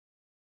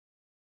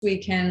we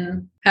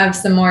can have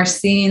some more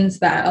scenes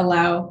that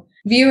allow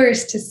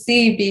viewers to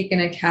see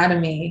Beacon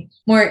Academy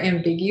more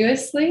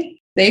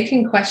ambiguously. They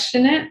can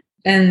question it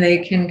and they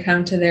can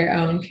come to their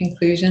own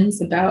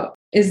conclusions about,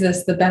 is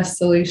this the best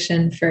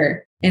solution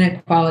for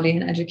inequality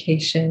in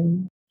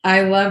education?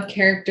 I love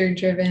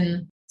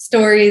character-driven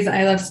stories.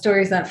 I love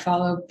stories that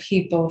follow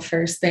people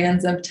for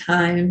spans of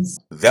times.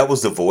 That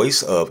was the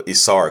voice of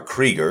Isara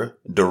Krieger,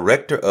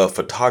 director of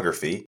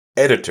photography,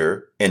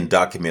 editor, and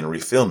documentary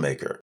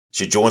filmmaker.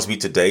 She joins me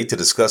today to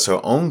discuss her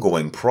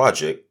ongoing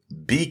project,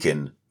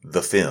 Beacon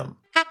the Film.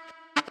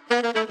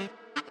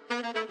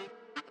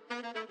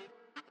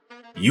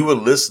 You are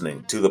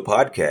listening to the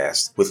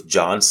podcast with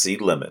John C.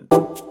 Lemon.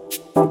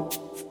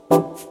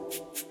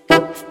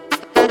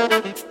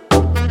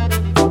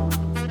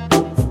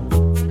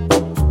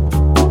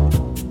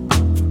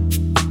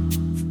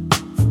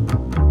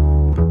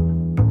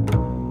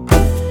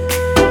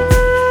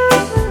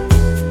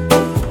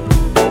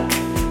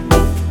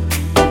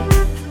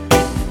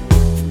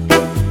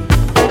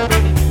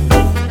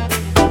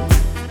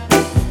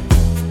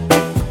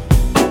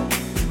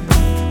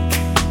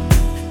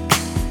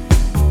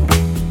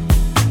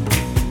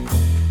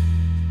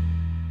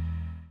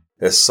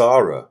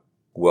 Isara,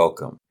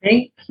 welcome.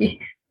 Thank you.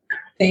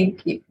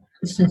 Thank you.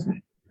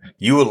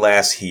 You were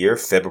last here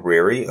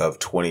February of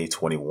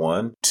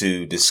 2021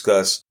 to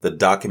discuss the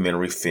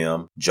documentary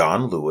film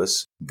John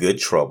Lewis, Good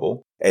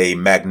Trouble, a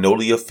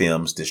Magnolia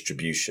Films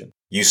distribution.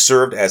 You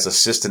served as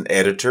assistant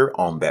editor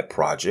on that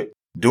project.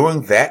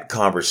 During that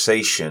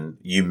conversation,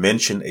 you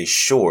mentioned a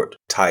short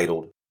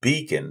titled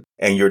Beacon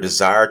and your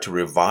desire to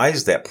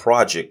revise that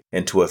project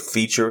into a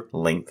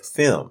feature-length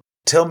film.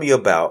 Tell me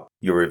about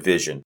your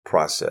revision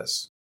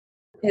process.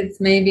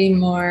 It's maybe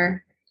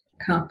more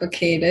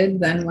complicated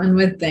than one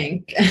would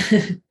think.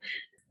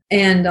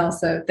 And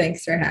also,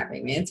 thanks for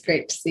having me. It's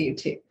great to see you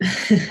too.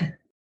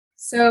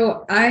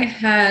 So I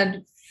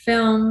had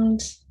all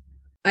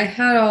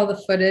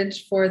the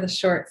footage for the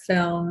short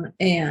film,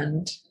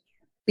 and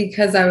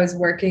because I was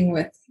working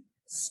with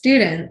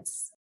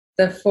students,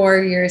 the 4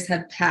 years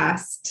had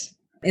passed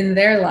in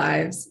their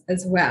lives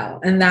as well.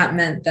 And that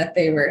meant that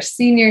they were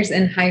seniors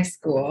in high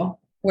school,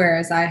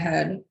 whereas I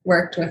had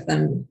worked with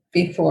them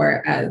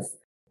before as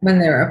when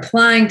they were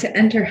applying to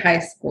enter high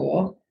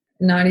school,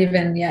 not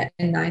even yet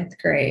in 9th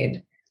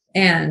grade.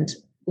 And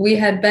we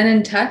had been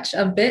in touch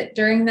a bit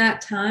during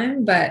that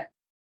time, but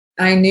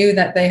I knew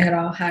that they had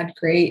all had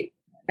great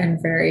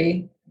and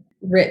very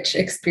rich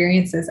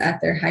experiences at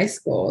their high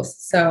schools.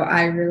 So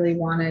I really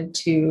wanted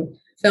to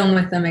film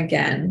with them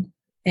again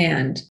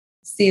and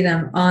see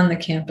them on the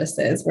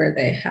campuses where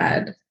they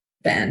had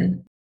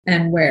been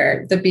and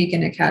where the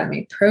Beacon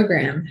Academy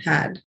program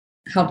had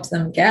helped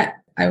them get.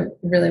 I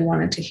really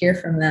wanted to hear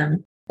from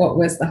them what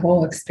was the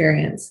whole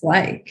experience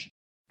like.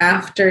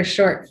 After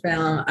short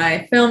film,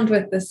 I filmed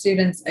with the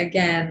students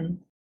again.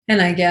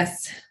 And I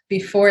guess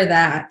before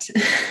that,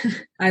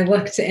 I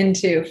looked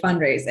into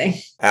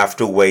fundraising.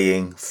 After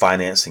weighing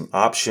financing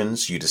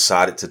options, you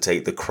decided to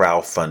take the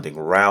crowdfunding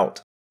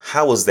route.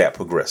 How is that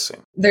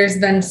progressing? There's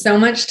been so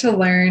much to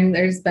learn.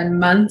 There's been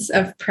months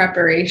of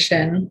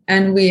preparation,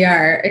 and we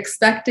are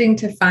expecting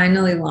to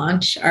finally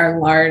launch our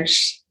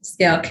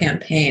large-scale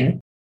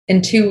campaign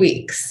in 2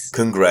 weeks.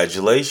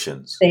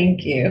 Congratulations.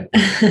 Thank you.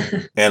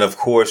 And of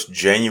course,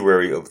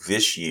 January of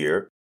this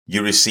year,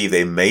 you received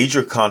a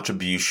major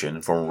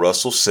contribution from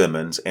Russell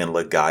Simmons and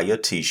Lagaya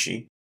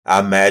Tishi.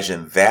 I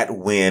imagine that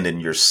win in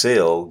your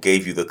cell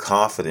gave you the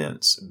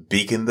confidence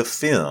Beacon the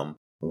Film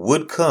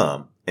would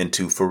come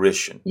into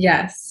fruition.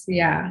 Yes,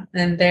 yeah.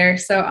 And they're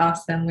so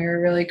awesome. We were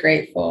really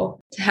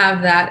grateful to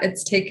have that.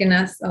 It's taken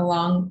us a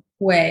long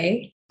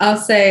way. I'll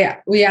say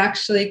we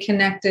actually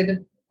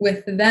connected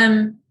with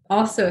them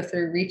also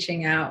through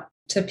reaching out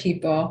to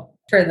people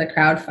for the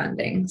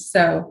crowdfunding.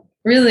 So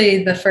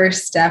really the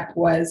first step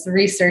was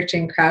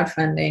researching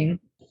crowdfunding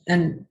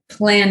and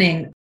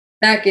planning.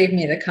 That gave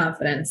me the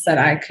confidence that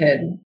I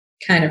could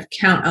kind of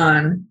count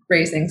on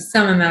raising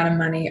some amount of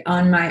money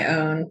on my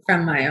own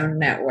from my own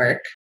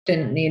network.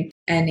 Didn't need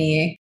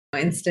any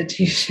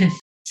institution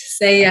to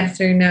say yes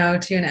or no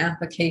to an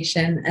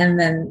application. And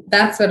then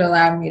that's what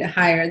allowed me to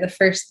hire the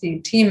first few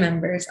team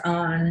members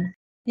on.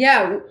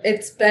 Yeah,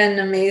 it's been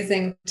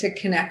amazing to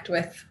connect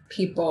with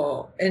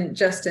people in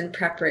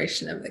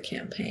preparation of the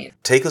campaign.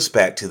 Take us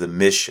back to the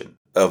mission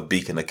of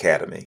Beacon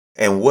Academy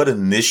and what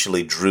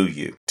initially drew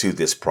you to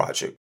this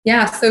project.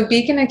 Yeah, so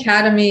Beacon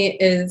Academy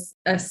is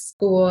a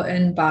school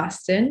in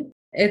Boston.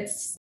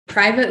 It's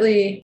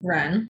privately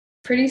run.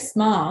 Pretty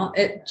small.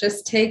 It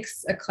just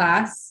takes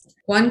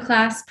one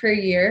class per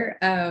year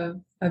of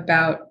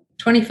about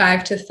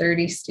 25 to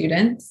 30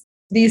 students.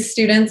 These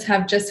students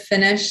have just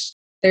finished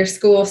their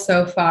school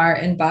so far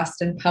in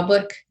Boston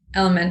public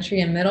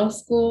elementary and middle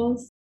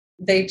schools.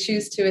 They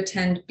choose to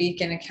attend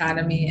Beacon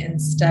Academy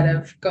instead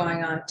of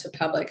going on to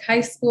public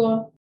high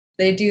school.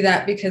 They do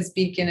that because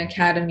Beacon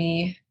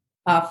Academy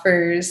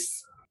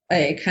offers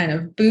a kind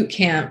of boot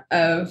camp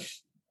of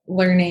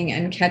learning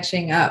and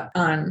catching up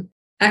on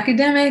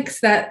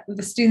academics that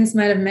the students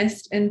might have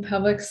missed in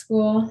public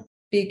school.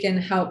 Beacon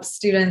helps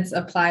students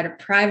apply to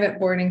private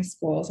boarding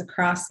schools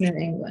across New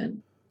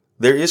England.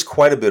 There is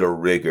quite a bit of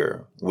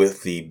rigor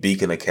with the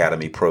Beacon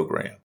Academy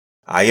program.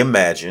 I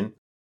imagine,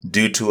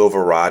 due to a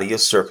variety of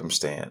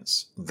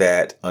circumstance,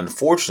 that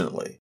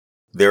unfortunately,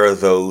 there are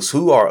those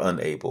who are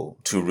unable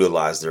to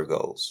realize their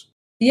goals.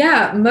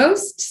 Yeah,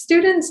 most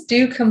students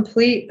do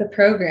complete the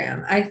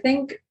program. I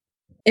think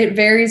it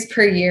varies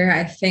per year.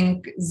 I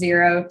think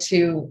 0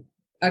 to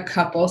a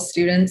couple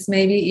students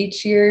maybe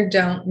each year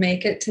don't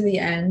make it to the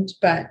end,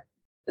 but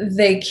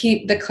they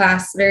keep the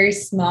class very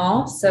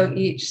small so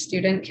each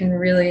student can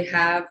really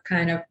have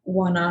kind of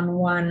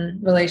one-on-one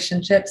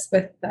relationships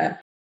with the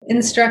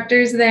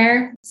instructors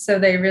there. So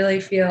they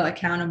really feel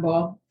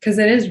accountable because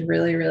it is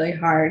really, really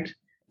hard,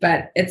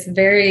 but it's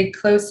very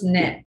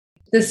close-knit.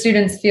 The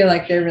students feel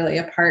like they're really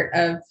a part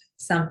of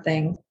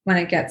something. When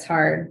it gets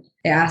hard,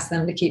 they ask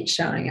them to keep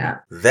showing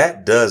up.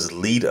 That does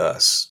lead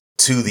us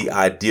to the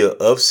idea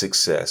of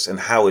success and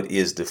how it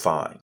is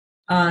defined.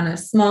 On a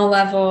small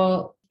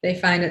level, they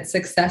find it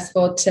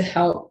successful to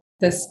help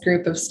this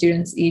group of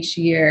students each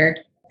year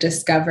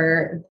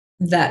discover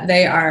that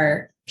they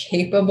are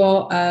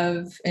capable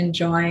of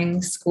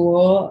enjoying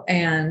school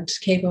and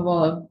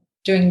capable of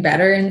doing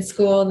better in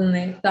school than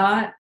they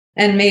thought.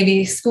 And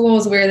maybe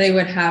schools where they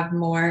would have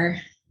more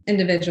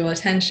individual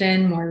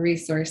attention, more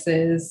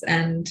resources,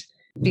 and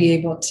be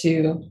able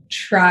to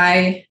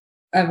try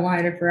a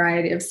wider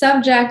variety of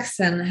subjects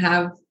and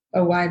have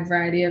a wide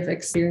variety of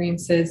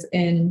experiences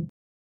in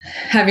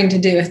having to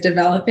do with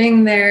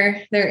developing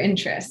their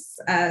interests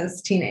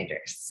as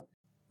teenagers.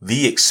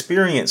 The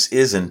experience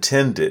is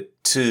intended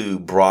to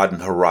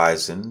broaden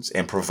horizons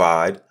and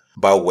provide,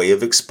 by way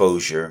of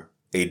exposure,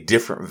 a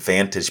different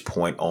vantage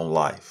point on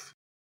life.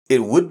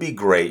 It would be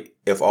great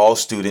if all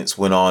students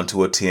went on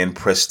to attend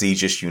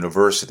prestigious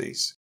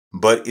universities.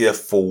 But if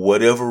for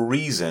whatever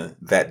reason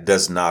that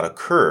does not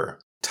occur,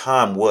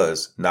 time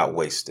was not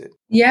wasted.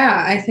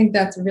 Yeah, I think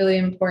that's really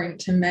important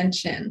to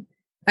mention.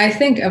 I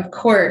think, of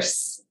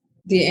course,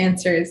 the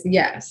answer is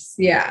yes.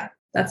 Yeah,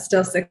 that's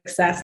still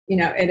success.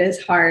 It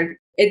is hard.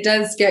 It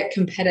does get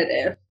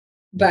competitive,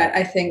 but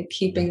I think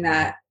keeping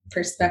that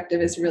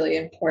perspective is really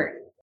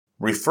important.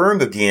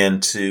 Referring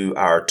again to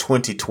our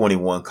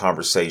 2021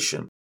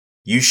 conversation,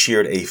 you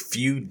shared a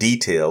few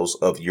details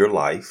of your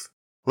life.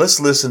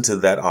 Let's listen to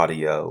that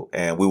audio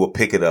and we will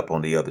pick it up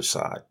on the other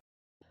side.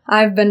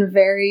 I've been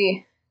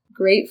very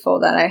grateful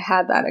that I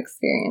had that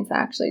experience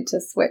actually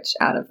to switch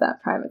out of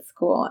that private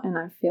school. And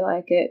I feel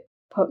like it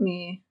put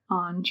me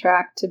on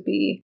track to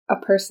be a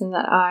person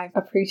that I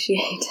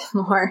appreciate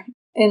more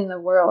in the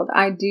world.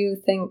 I do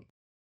think,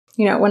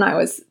 when I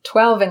was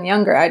 12 and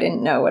younger, I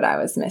didn't know what I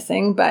was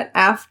missing. But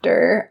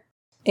after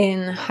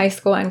in high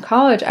school and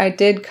college, I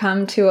did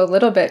come to a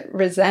little bit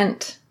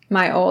resent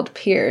my old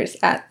peers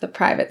at the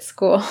private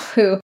school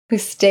who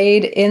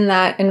stayed in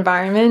that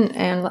environment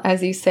and,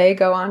 as you say,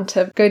 go on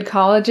to good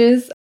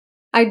colleges.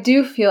 I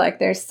do feel like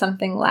there's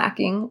something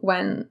lacking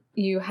when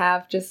you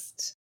have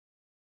just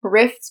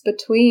rifts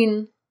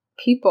between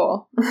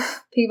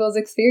people's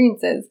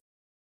experiences.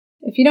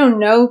 If you don't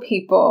know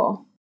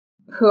people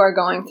who are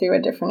going through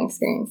a different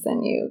experience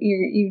than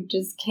you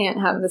just can't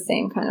have the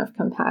same kind of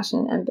compassion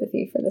and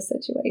empathy for the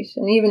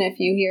situation, even if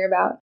you hear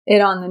about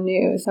it on the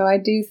news. So I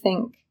do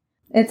think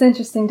it's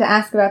interesting to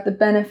ask about the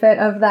benefit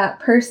of that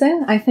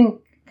person. I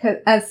think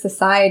as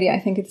society, I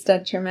think it's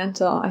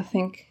detrimental. I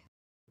think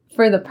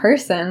for the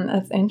person,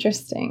 that's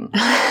interesting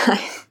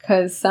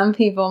because some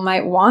people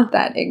might want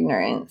that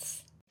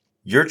ignorance.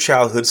 Your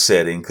childhood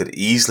setting could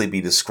easily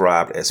be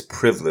described as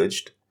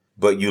privileged,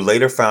 but you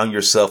later found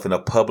yourself in a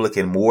public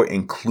and more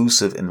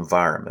inclusive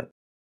environment.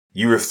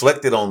 You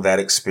reflected on that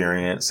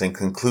experience and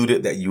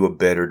concluded that you were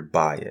bettered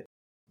by it.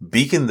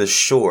 Beacon the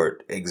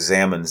Short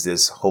examines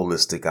this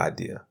holistic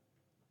idea.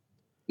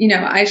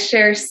 I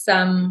share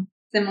some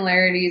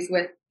similarities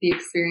with the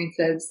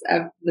experiences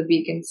of the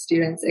Beacon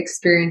students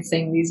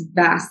experiencing these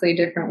vastly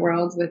different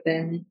worlds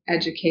within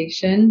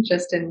education,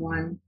 just in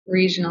one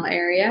regional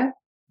area.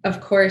 Of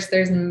course,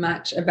 there's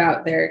much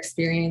about their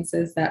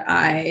experiences that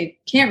I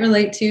can't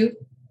relate to,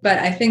 but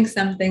I think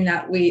something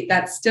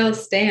that still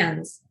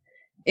stands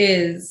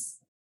is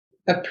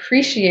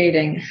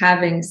appreciating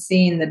having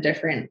seen the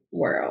different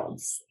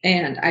worlds.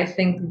 And I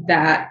think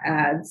that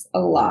adds a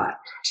lot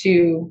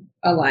to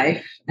a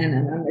life and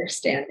an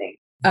understanding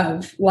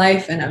of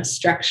life and of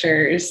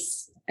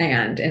structures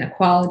and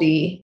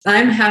inequality.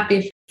 I'm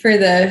happy for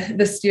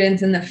the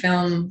students in the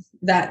film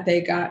that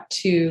they got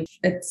to,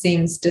 it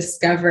seems,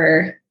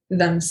 discover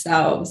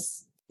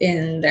themselves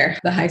in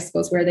the high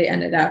schools where they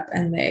ended up,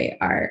 and they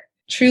are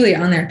truly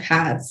on their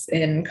paths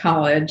in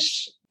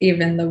college.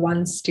 Even the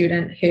one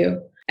student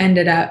who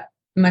ended up,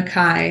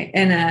 Mackay,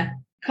 in a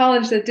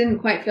college that didn't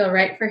quite feel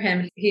right for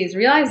him, he's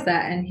realized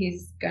that and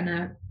he's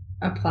gonna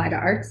apply to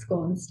art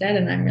school instead,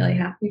 and I'm really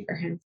happy for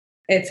him.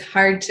 It's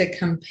hard to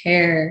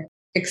compare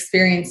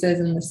experiences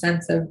in the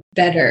sense of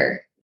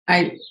better.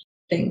 I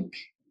think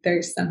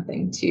there's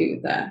something to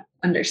the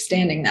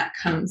understanding that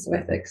comes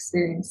with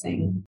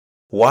experiencing.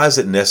 Why is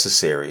it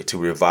necessary to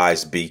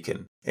revise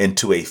Beacon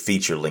into a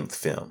feature-length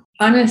film?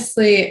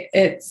 Honestly,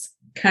 it's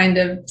kind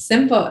of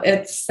simple.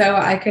 It's so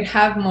I could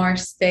have more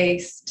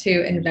space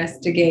to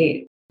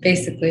investigate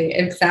basically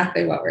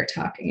exactly what we're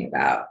talking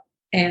about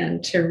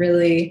and to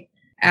really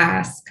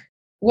ask,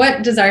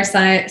 what does our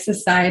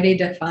society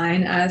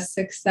define as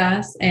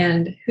success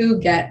and who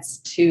gets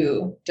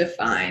to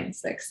define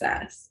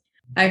success?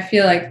 I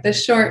feel like the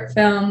short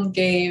film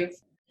gave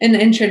an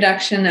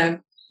introduction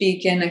of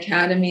Beacon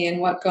Academy and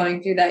what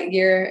going through that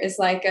year is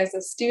like as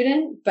a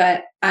student,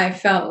 but I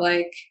felt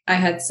like I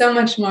had so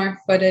much more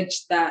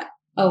footage that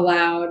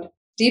allowed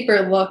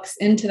deeper looks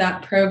into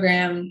that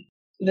program,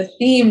 the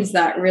themes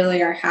that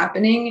really are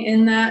happening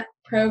in that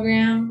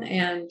program.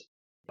 And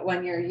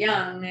when you're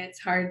young, it's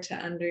hard to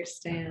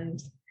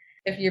understand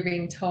if you're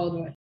being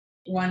told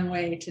one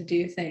way to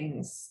do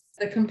things,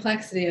 the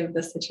complexity of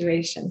the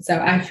situation.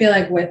 So I feel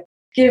like with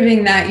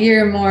giving that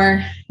year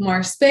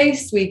more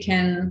space, we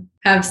can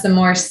have some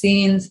more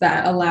scenes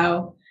that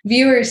allow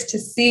viewers to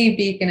see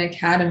Beacon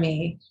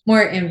Academy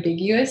more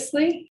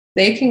ambiguously.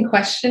 They can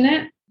question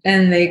it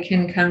and they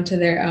can come to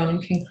their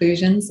own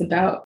conclusions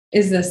about,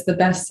 is this the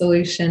best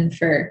solution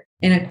for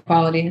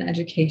inequality in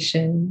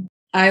education?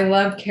 I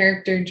love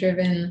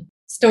character-driven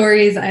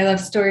stories. I love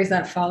stories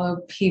that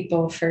follow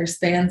people for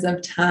spans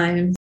of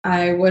time.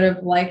 I would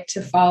have liked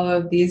to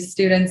follow these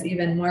students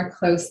even more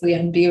closely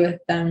and be with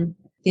them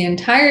the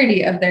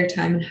entirety of their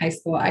time in high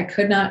school. I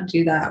could not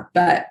do that,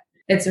 but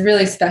it's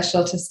really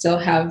special to still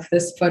have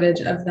this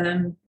footage of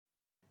them.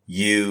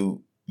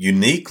 You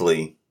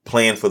uniquely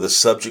plan for the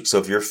subjects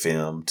of your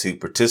film to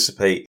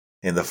participate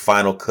in the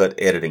final cut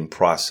editing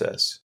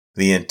process.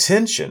 The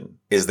intention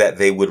is that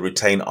they would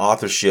retain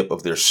authorship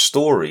of their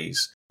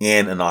stories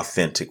in an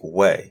authentic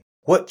way.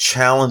 What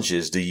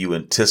challenges do you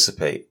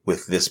anticipate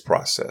with this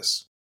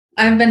process?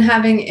 I've been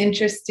having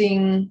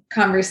interesting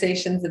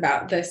conversations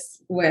about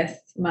this with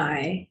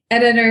my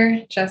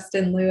editor,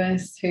 Justin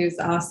Lewis, who's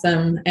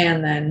awesome,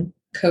 and then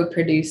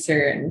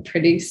co-producer and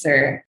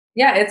producer.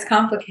 Yeah, it's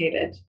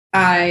complicated.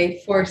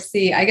 I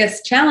foresee, I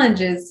guess,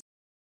 challenges.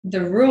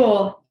 The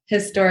rule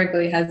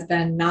historically has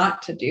been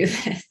not to do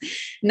this,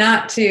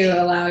 not to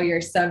allow your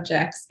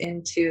subjects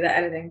into the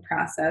editing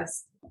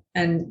process.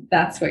 And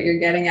that's what you're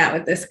getting at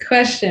with this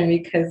question,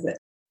 because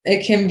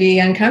it can be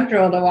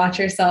uncomfortable to watch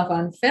yourself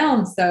on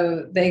film.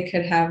 So they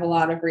could have a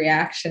lot of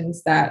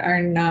reactions that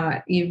are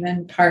not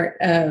even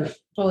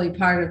fully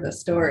part of the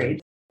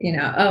story. You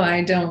know, oh,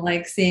 I don't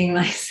like seeing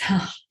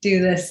myself do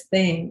this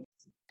thing.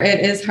 It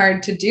is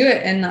hard to do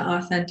it in the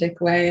authentic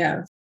way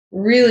of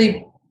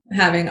really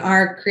having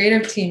our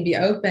creative team be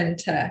open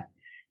to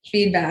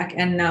feedback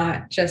and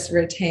not just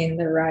retain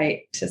the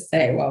right to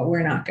say, well,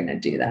 we're not going to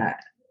do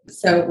that.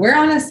 So we're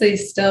honestly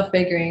still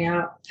figuring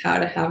out how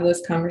to have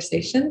those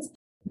conversations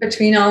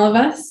between all of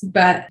us.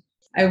 But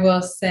I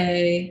will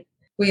say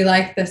we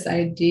like this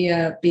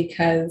idea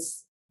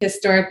because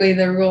historically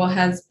the rule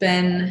has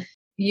been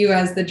you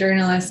as the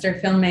journalist or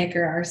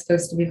filmmaker are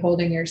supposed to be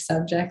holding your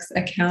subjects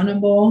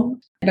accountable.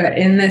 But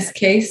in this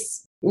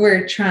case,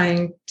 we're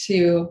trying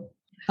to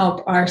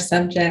help our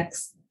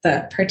subjects,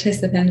 the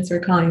participants, we're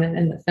calling them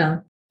in the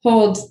film,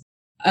 hold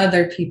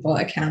other people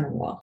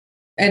accountable,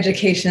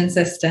 education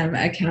system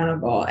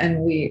accountable.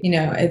 And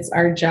it's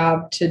our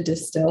job to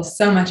distill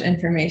so much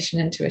information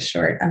into a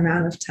short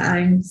amount of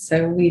time.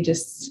 So we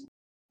just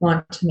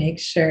want to make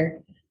sure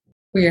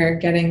we are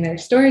getting their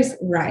stories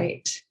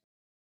right.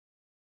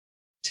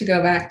 To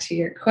go back to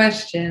your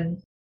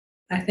question,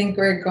 I think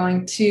we're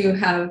going to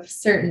have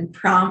certain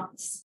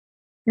prompts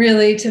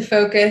really to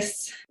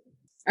focus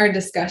our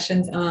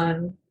discussions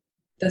on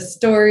the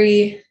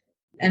story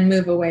and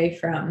move away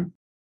from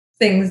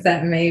things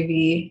that may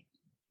be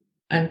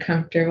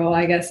uncomfortable,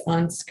 I guess,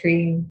 on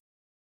screen.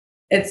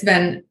 It's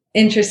been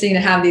interesting to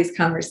have these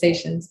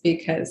conversations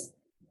because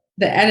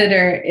the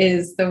editor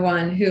is the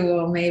one who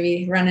will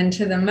maybe run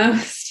into the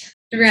most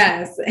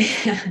stress.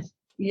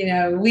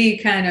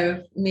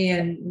 Me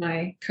and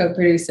my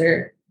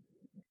co-producer,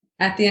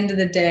 at the end of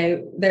the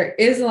day, there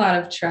is a lot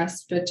of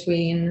trust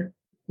between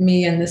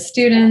me and the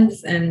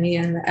students and me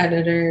and the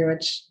editor,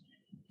 which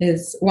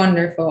is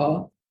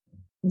wonderful.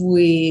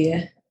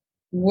 We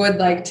would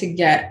like to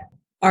get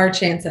our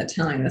chance at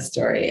telling the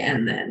story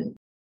and then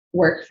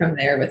work from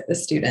there with the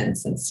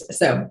students. And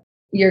so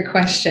your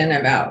question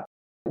about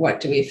what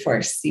do we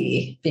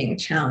foresee being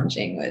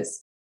challenging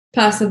was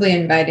possibly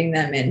inviting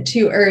them in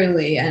too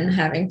early and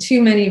having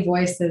too many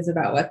voices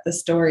about what the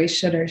story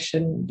should or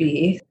shouldn't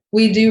be.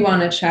 We do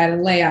want to try to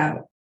lay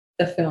out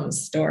the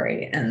film's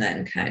story and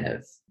then kind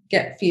of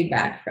get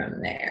feedback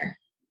from there.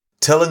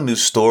 Telling new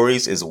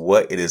stories is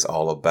what it is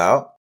all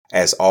about.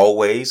 As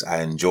always,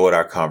 I enjoyed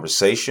our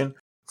conversation.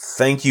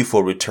 Thank you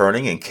for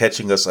returning and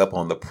catching us up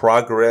on the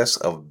progress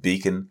of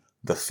Beacon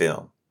the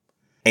film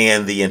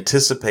and the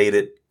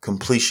anticipated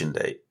completion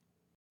date.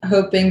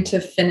 Hoping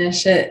to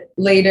finish it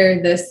later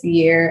this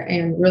year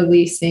and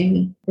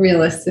releasing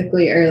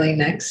realistically early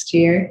next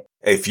year.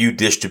 A few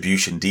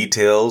distribution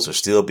details are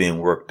still being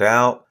worked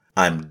out.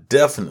 I'm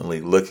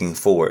definitely looking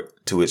forward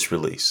to its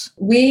release?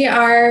 We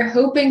are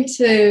hoping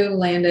to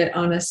land it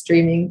on a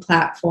streaming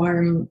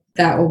platform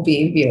that will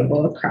be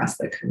viewable across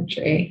the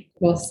country.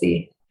 We'll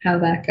see how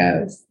that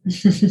goes.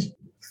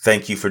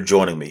 Thank you for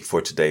joining me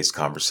for today's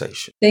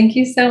conversation. Thank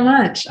you so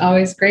much.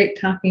 Always great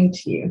talking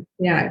to you.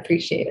 Yeah, I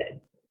appreciate it.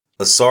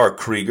 Isara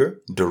Krieger,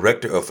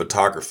 Director of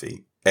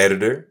Photography,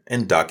 Editor,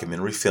 and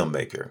Documentary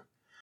Filmmaker.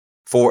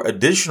 For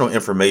additional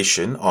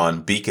information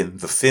on Beacon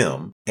the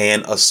Film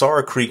and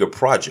Isara Krieger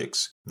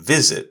projects,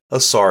 visit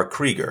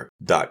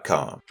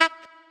isarakrieger.com.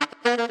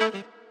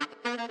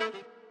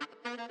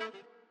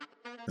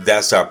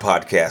 That's our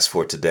podcast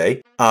for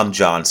today. I'm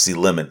John C.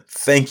 Lemon.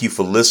 Thank you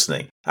for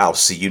listening. I'll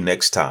see you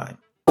next time.